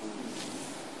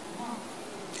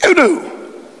 You do.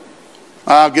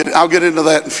 I'll get into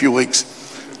that in a few weeks.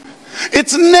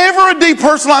 It's never a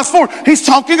depersonalized force. He's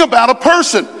talking about a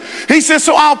person. He says,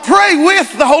 so I'll pray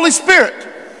with the Holy Spirit.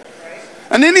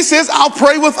 And then he says, I'll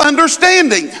pray with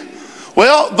understanding.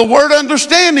 Well, the word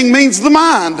understanding means the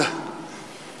mind.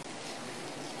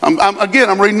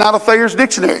 I'm reading out of Thayer's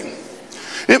dictionary.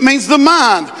 It means the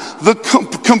mind,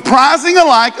 comprising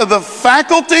alike of the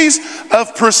faculties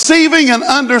of perceiving and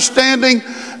understanding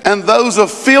and those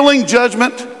of feeling,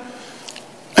 judgment,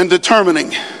 and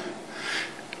determining.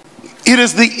 It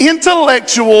is the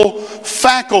intellectual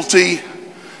faculty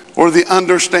or the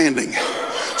understanding.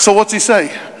 So what's he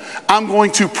say? I'm going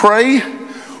to pray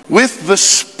with the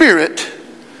Spirit,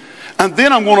 and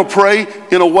then I'm going to pray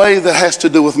in a way that has to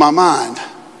do with my mind.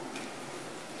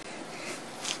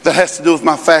 That has to do with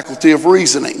my faculty of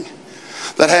reasoning.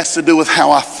 That has to do with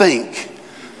how I think.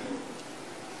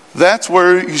 That's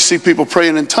where you see people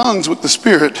praying in tongues with the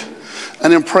Spirit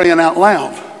and then praying out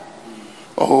loud.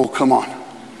 Oh, come on.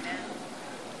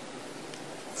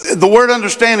 The word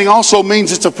understanding also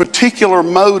means it's a particular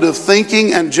mode of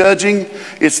thinking and judging.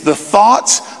 It's the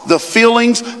thoughts, the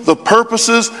feelings, the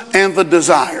purposes, and the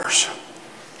desires.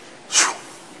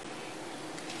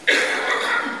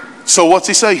 So what's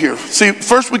he say here? See,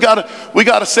 first we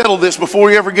gotta settle this before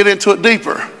we ever get into it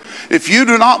deeper. If you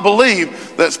do not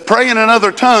believe that praying in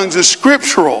other tongues is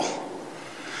scriptural,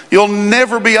 you'll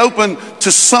never be open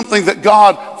to something that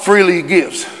God freely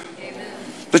gives.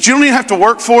 That you don't even have to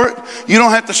work for it. You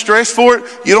don't have to stress for it.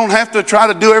 You don't have to try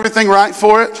to do everything right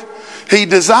for it. He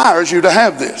desires you to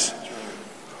have this.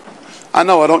 I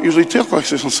know I don't usually talk like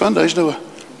this on Sundays, do I?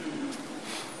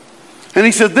 And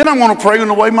he said, then I'm going to pray in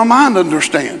the way my mind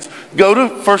understands. Go to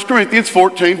 1 Corinthians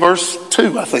 14, verse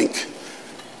 2, I think.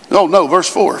 Oh, no, verse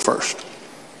 4 first.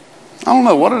 I don't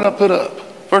know. What did I put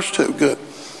up? Verse 2, good.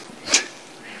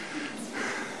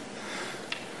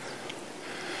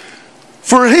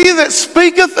 For he that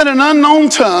speaketh in an unknown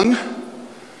tongue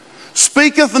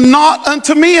speaketh not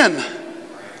unto men.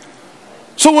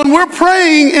 So when we're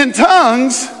praying in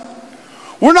tongues,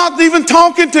 we're not even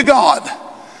talking to God.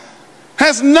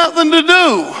 Has nothing to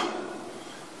do.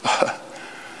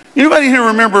 Anybody here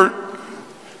remember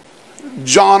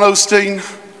John Osteen,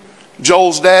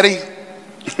 Joel's daddy?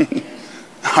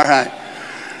 All right.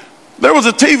 There was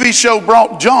a TV show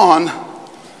brought John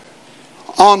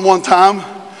on one time,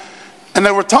 and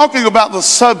they were talking about the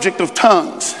subject of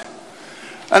tongues.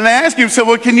 And they asked him, said,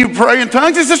 well, can you pray in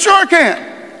tongues? He said, sure I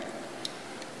can.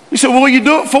 He said, well, will you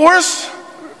do it for us?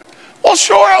 Well,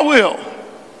 sure I will.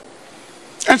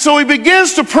 And so he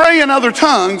begins to pray in other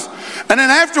tongues. And then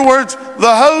afterwards,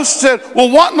 the host said,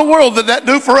 well, what in the world did that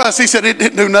do for us? He said, it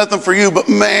didn't do nothing for you, but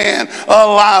man,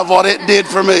 alive, what it did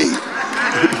for me.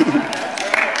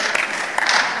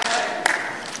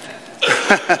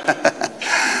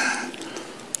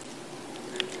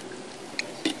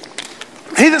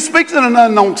 He that speaks in an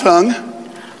unknown tongue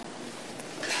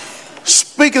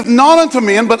speaketh not unto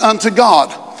men, but unto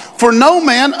God. For no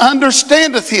man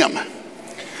understandeth him.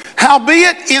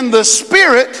 Howbeit in the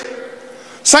Spirit,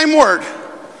 same word.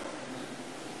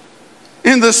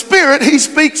 In the Spirit, he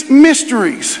speaks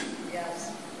mysteries.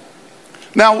 Yes.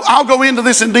 Now, I'll go into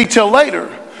this in detail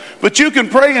later. But you can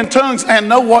pray in tongues and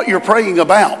know what you're praying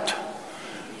about,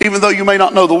 even though you may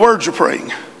not know the words you're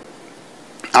praying.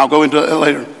 I'll go into it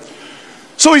later.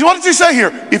 So what did he say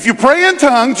here? If you pray in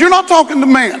tongues, you're not talking to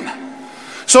man.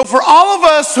 So for all of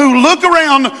us who look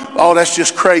around, oh, that's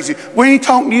just crazy. We ain't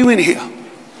talking to you in here.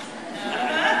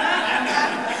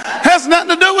 Has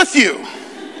nothing to do with you.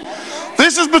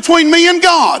 This is between me and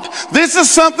God. This is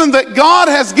something that God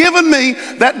has given me,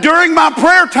 that during my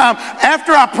prayer time,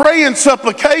 after I pray in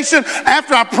supplication,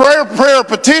 after I pray prayer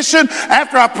petition,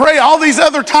 after I pray all these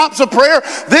other types of prayer,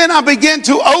 then I begin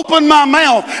to open my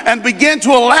mouth and begin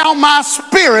to allow my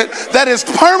spirit that is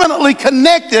permanently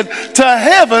connected to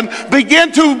heaven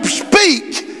begin to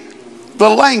speak the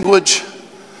language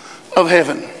of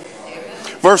heaven.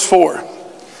 Verse 4.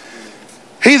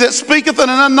 He that speaketh in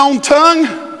an unknown tongue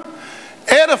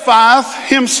edifieth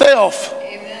himself.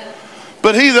 Amen.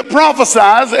 But he that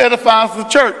prophesies edifieth the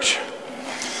church.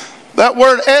 That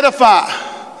word edify,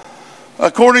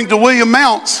 according to William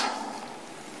Mounce,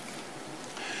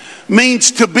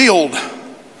 means to build,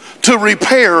 to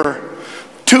repair,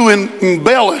 to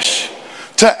embellish,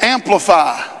 to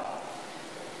amplify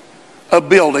a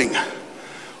building.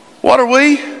 What are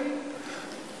we?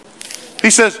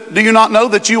 He says, do you not know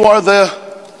that you are the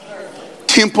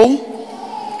temple?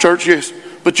 Church, yes.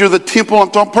 But you're the temple, I'm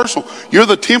talking personal. You're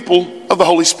the temple of the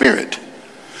Holy Spirit.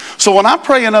 So when I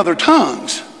pray in other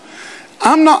tongues,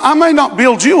 I may not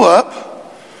build you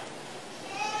up.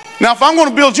 Now, if I'm going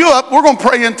to build you up, we're going to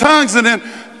pray in tongues, and then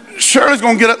Shirley's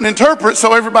going to get up and interpret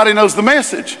so everybody knows the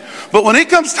message. But when it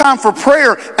comes time for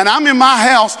prayer, and I'm in my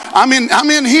house, I'm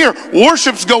in here,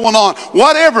 worship's going on,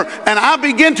 whatever, and I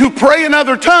begin to pray in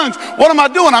other tongues, what am I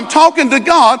doing? I'm talking to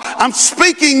God. I'm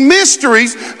speaking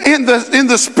mysteries in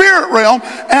the spirit realm,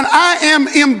 and I am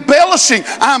embellishing.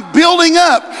 I'm building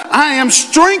up. I am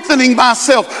strengthening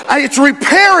myself. It's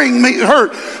repairing me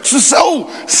hurt. So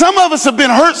some of us have been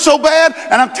hurt so bad,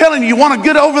 and I'm telling you, you want to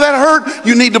get over that hurt,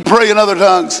 you need to pray in other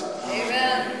tongues.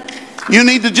 You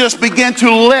need to just begin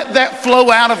to let that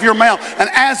flow out of your mouth. And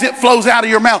as it flows out of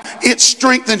your mouth, it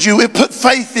strengthens you. It puts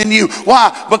faith in you.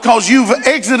 Why? Because you've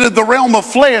exited the realm of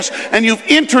flesh and you've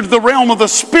entered the realm of the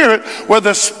Spirit, where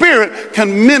the Spirit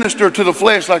can minister to the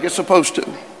flesh like it's supposed to.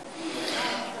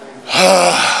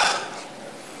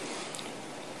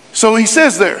 So he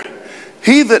says there,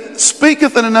 he that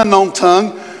speaketh in an unknown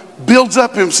tongue builds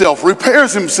up himself,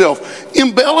 repairs himself,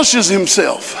 embellishes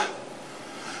himself.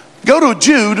 Go to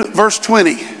Jude, verse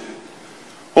 20.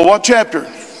 Well, what chapter?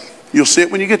 You'll see it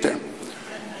when you get there.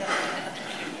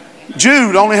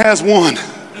 Jude only has one.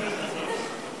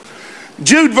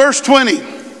 Jude, verse 20.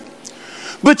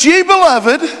 But ye,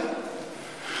 beloved,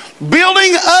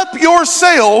 building up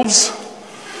yourselves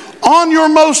on your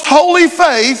most holy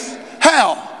faith,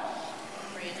 how?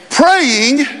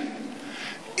 Praying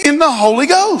in the Holy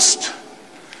Ghost.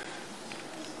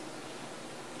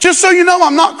 Just so you know,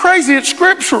 I'm not crazy, it's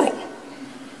scriptural.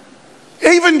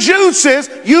 Even Jude says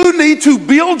you need to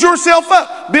build yourself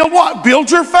up. Build what? Build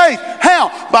your faith.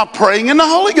 How? By praying in the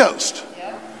Holy Ghost.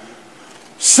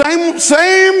 Same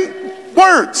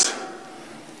words.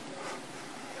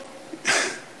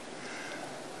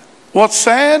 What's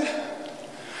sad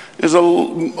is a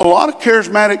lot of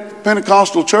charismatic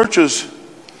Pentecostal churches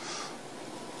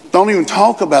don't even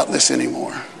talk about this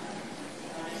anymore.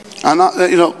 I'm not,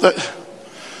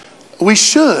 we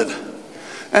should.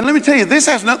 And let me tell you, this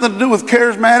has nothing to do with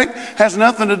charismatic, has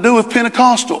nothing to do with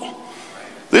Pentecostal.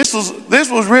 This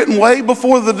was written way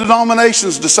before the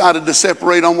denominations decided to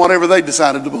separate on whatever they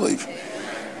decided to believe.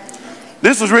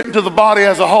 This was written to the body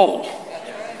as a whole.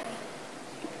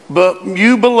 But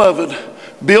you, beloved,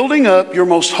 building up your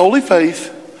most holy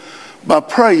faith by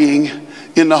praying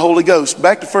in the Holy Ghost.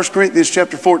 Back to 1 Corinthians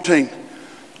chapter 14.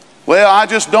 Well, I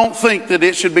just don't think that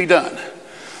it should be done.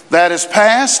 That is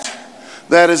past.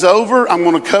 That is over. I'm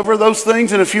going to cover those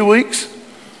things in a few weeks.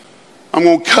 I'm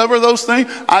going to cover those things.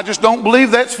 I just don't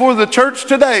believe that's for the church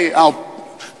today.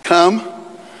 I'll come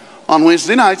on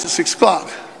Wednesday nights at 6 o'clock.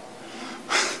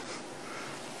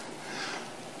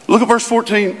 Look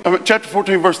at chapter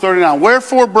 14, verse 39.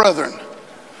 Wherefore, brethren,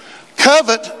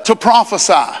 covet to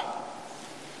prophesy,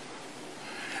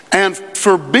 and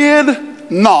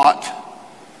forbid not.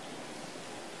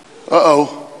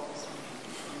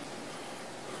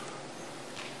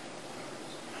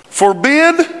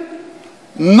 Forbid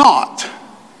not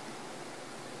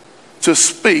to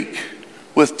speak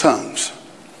with tongues.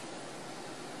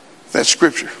 That's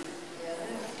scripture.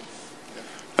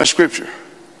 That's scripture.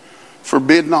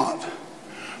 Forbid not.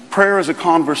 Prayer is a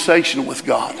conversation with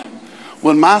God.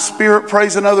 When my spirit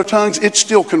prays in other tongues, it's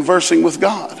still conversing with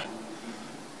God.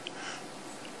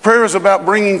 Prayer is about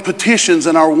bringing petitions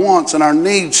and our wants and our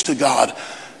needs to God.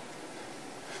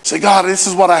 Say, God, this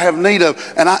is what I have need of.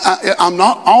 And I'm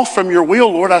not off from your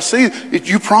will, Lord. I see it.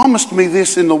 You promised me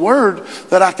this in the word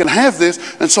that I can have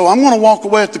this. And so I'm going to walk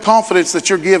away with the confidence that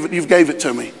you've gave it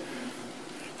to me.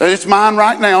 That it's mine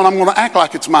right now, and I'm going to act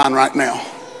like it's mine right now.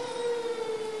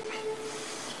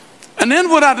 And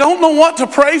then when I don't know what to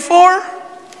pray for,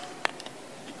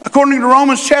 according to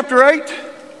Romans chapter 8,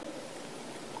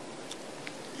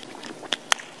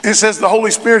 it says the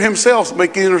Holy Spirit himself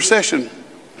make intercession.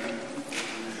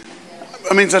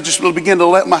 That means I just will begin to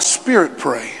let my spirit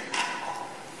pray.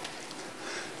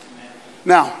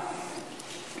 Now,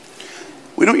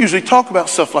 we don't usually talk about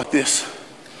stuff like this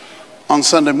on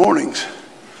Sunday mornings,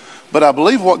 but I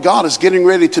believe what God is getting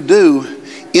ready to do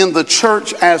in the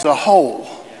church as a whole,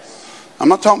 I'm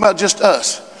not talking about just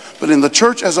us, but in the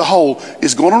church as a whole,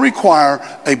 is going to require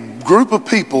a group of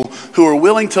people who are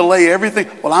willing to lay everything.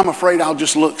 Well, I'm afraid I'll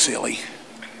just look silly.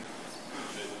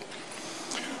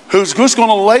 Who's just going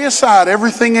to lay aside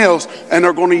everything else, and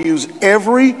they're going to use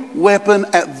every weapon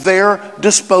at their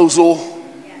disposal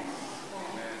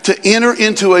to enter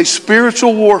into a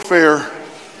spiritual warfare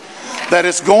that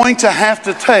is going to have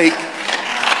to take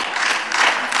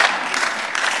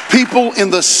people in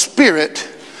the spirit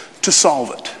to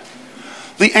solve it.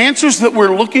 The answers that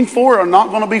we're looking for are not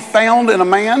going to be found in a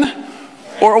man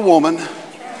or a woman.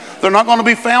 They're not going to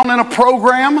be found in a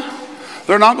program.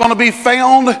 They're not going to be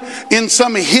found in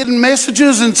some hidden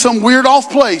messages in some weird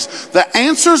off place. The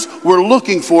answers we're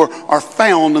looking for are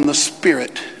found in the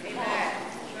Spirit.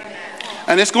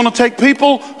 And it's going to take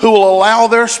people who will allow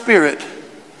their spirit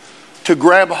to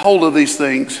grab a hold of these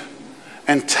things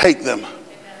and take them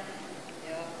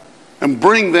and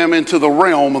bring them into the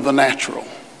realm of the natural.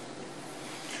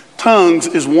 Tongues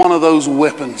is one of those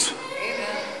weapons.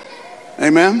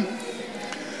 Amen?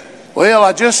 Well,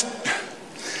 I just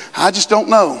don't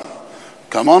know.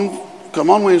 Come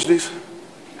on Wednesdays.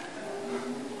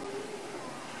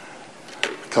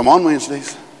 Come on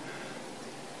Wednesdays.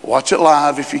 Watch it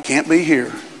live if you can't be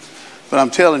here. But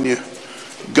I'm telling you,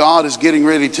 God is getting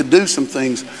ready to do some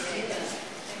things.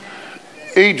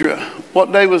 Idra,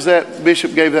 what day was that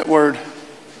Bishop gave that word?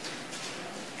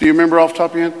 Do you remember off the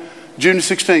top of your head? June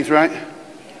 16th, right?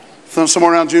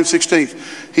 Somewhere around June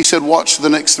 16th. He said, watch the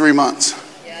next 3 months.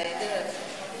 Yeah, he did.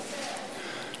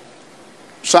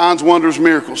 Signs, wonders,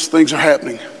 miracles. Things are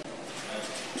happening.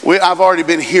 I've already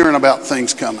been hearing about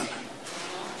things coming.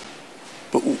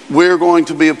 But we're going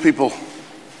to be a people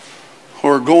who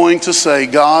are going to say,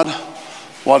 God,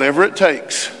 whatever it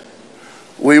takes,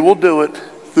 we will do it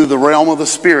through the realm of the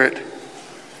Spirit,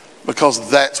 because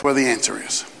that's where the answer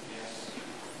is.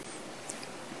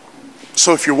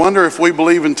 So if you wonder if we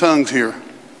believe in tongues here,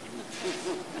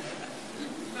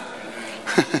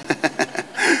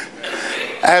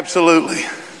 absolutely.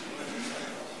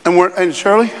 And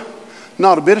Shirley,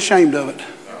 not a bit ashamed of it.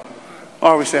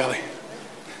 Are we, Sally?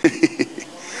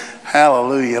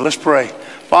 Hallelujah. Let's pray.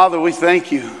 Father, we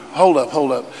thank you. Hold up.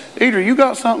 Idra, you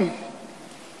got something?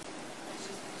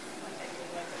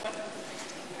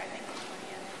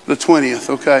 The 20th,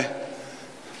 okay.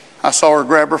 I saw her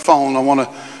grab her phone. I want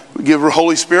to give her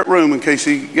Holy Spirit room in case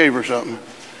he gave her something.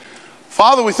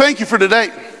 Father, we thank you for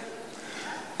today.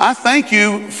 I thank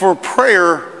you for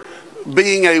prayer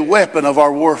being a weapon of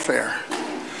our warfare.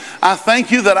 I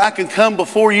thank you that I can come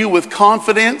before you with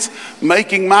confidence,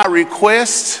 making my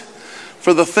requests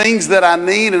for the things that I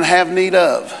need and have need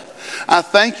of. I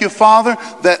thank you, Father,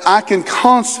 that I can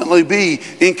constantly be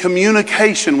in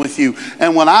communication with you.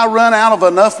 And when I run out of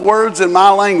enough words in my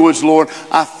language, Lord,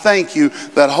 I thank you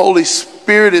that Holy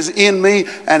Spirit is in me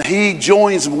and he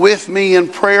joins with me in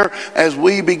prayer as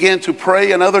we begin to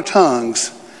pray in other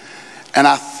tongues. And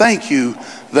I thank you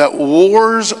that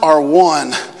wars are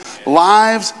won.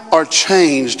 Lives are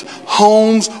changed.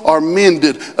 Homes are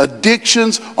mended.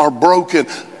 Addictions are broken.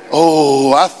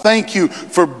 Oh, I thank you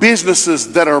for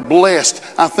businesses that are blessed.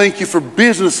 I thank you for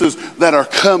businesses that are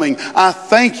coming. I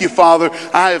thank you, Father.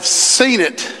 I have seen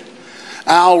it.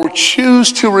 I'll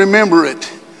choose to remember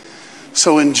it.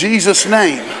 So in Jesus'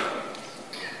 name,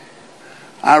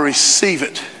 I receive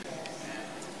it.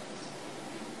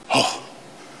 Oh,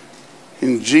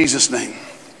 in Jesus' name.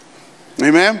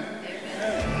 Amen?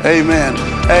 Amen.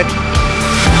 Amen.